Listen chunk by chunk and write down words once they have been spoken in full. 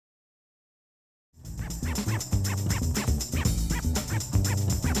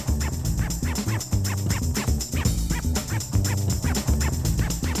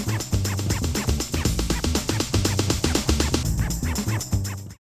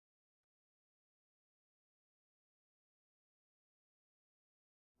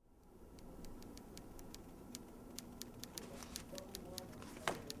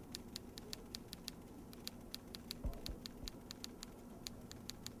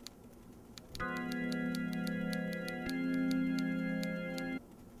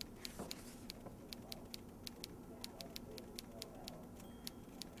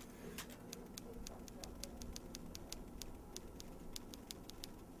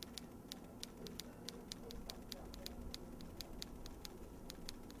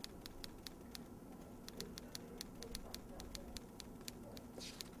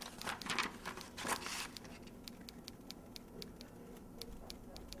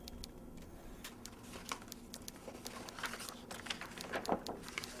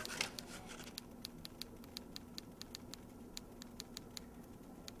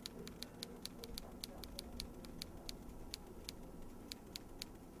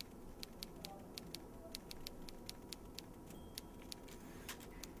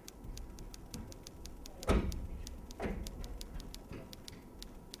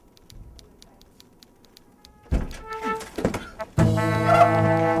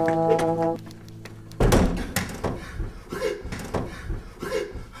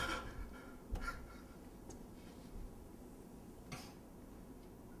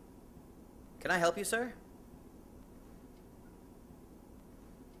you, sir?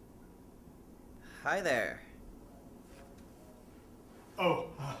 Hi there. Oh,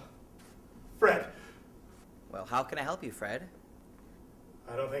 Fred. Well, how can I help you, Fred?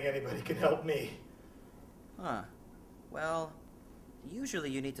 I don't think anybody can help me. Huh. Well,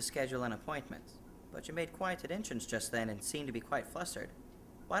 usually you need to schedule an appointment, but you made quite an entrance just then and seemed to be quite flustered.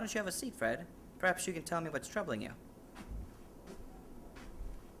 Why don't you have a seat, Fred? Perhaps you can tell me what's troubling you.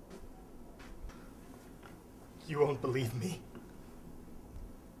 You won't believe me.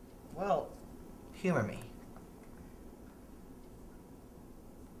 Well, humor me.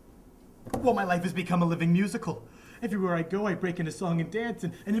 Well, my life has become a living musical. Everywhere I go, I break into song and dance,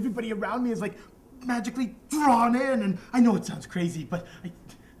 and everybody around me is like magically drawn in, and I know it sounds crazy, but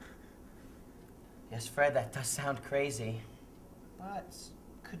Yes, Fred, that does sound crazy. But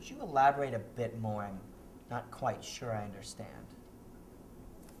could you elaborate a bit more? I'm not quite sure I understand.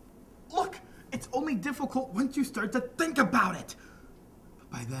 Look, it's only difficult once you start to think about it.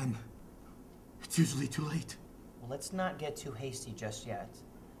 But by then, it's usually too late. Well, let's not get too hasty just yet.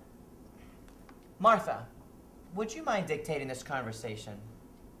 Martha, would you mind dictating this conversation?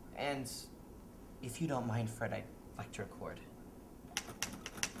 And if you don't mind, Fred, I'd like to record.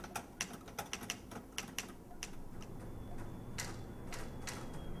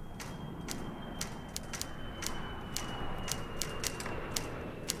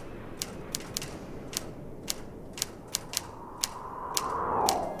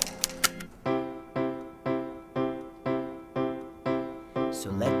 So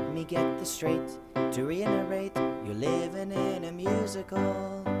let me get this straight, to reiterate, you're living in a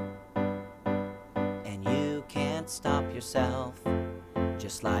musical, and you can't stop yourself,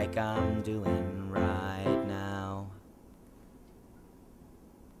 just like I'm doing right now.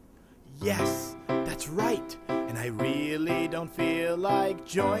 Yes, that's right, and I really don't feel like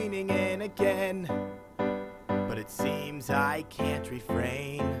joining in again, but it seems I can't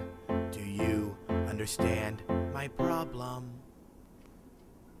refrain. Do you understand my problem?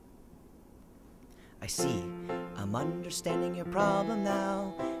 I see, I'm understanding your problem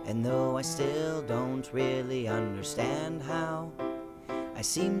now, and though I still don't really understand how, I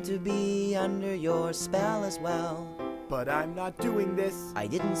seem to be under your spell as well. But I'm not doing this. I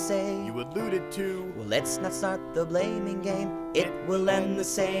didn't say. You alluded to. Well, let's not start the blaming game. It will end the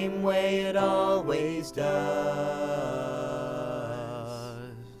same way it always does.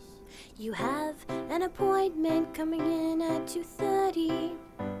 You have an appointment coming in at 2:30.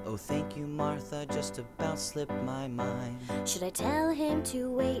 Oh, thank you, Martha, just about slipped my mind. Should I tell him to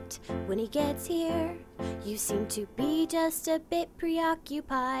wait when he gets here? You seem to be just a bit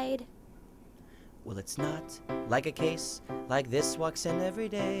preoccupied. Well, it's not like a case like this walks in every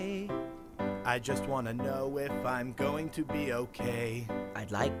day. I just want to know if I'm going to be okay.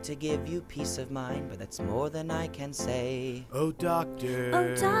 I'd like to give you peace of mind, but that's more than I can say. Oh, doctor.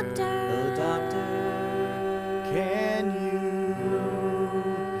 Oh, doctor. Oh, doctor. Can you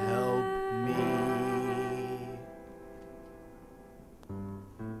help me?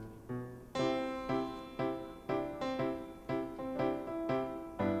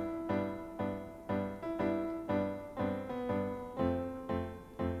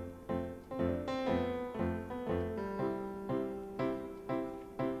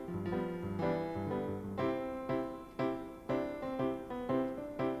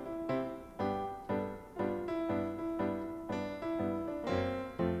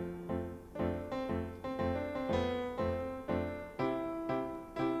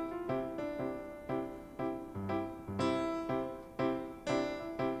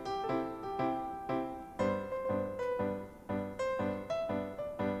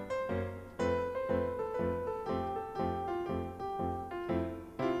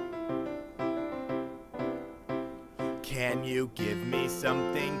 Can you give me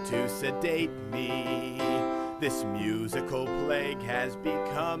something to sedate me? This musical plague has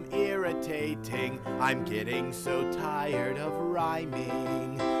become irritating. I'm getting so tired of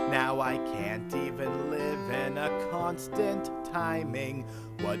rhyming. Now I can't even live in a constant timing.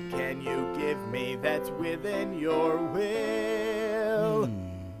 What can you give me that's within your will?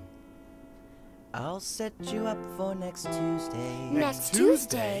 I'll set you up for next Tuesday. Next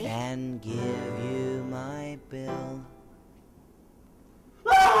Tuesday? And give you my bill.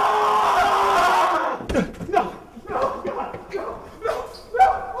 No, God, no,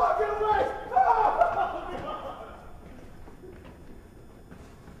 walk away!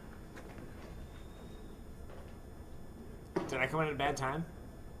 Did I come in at a bad time?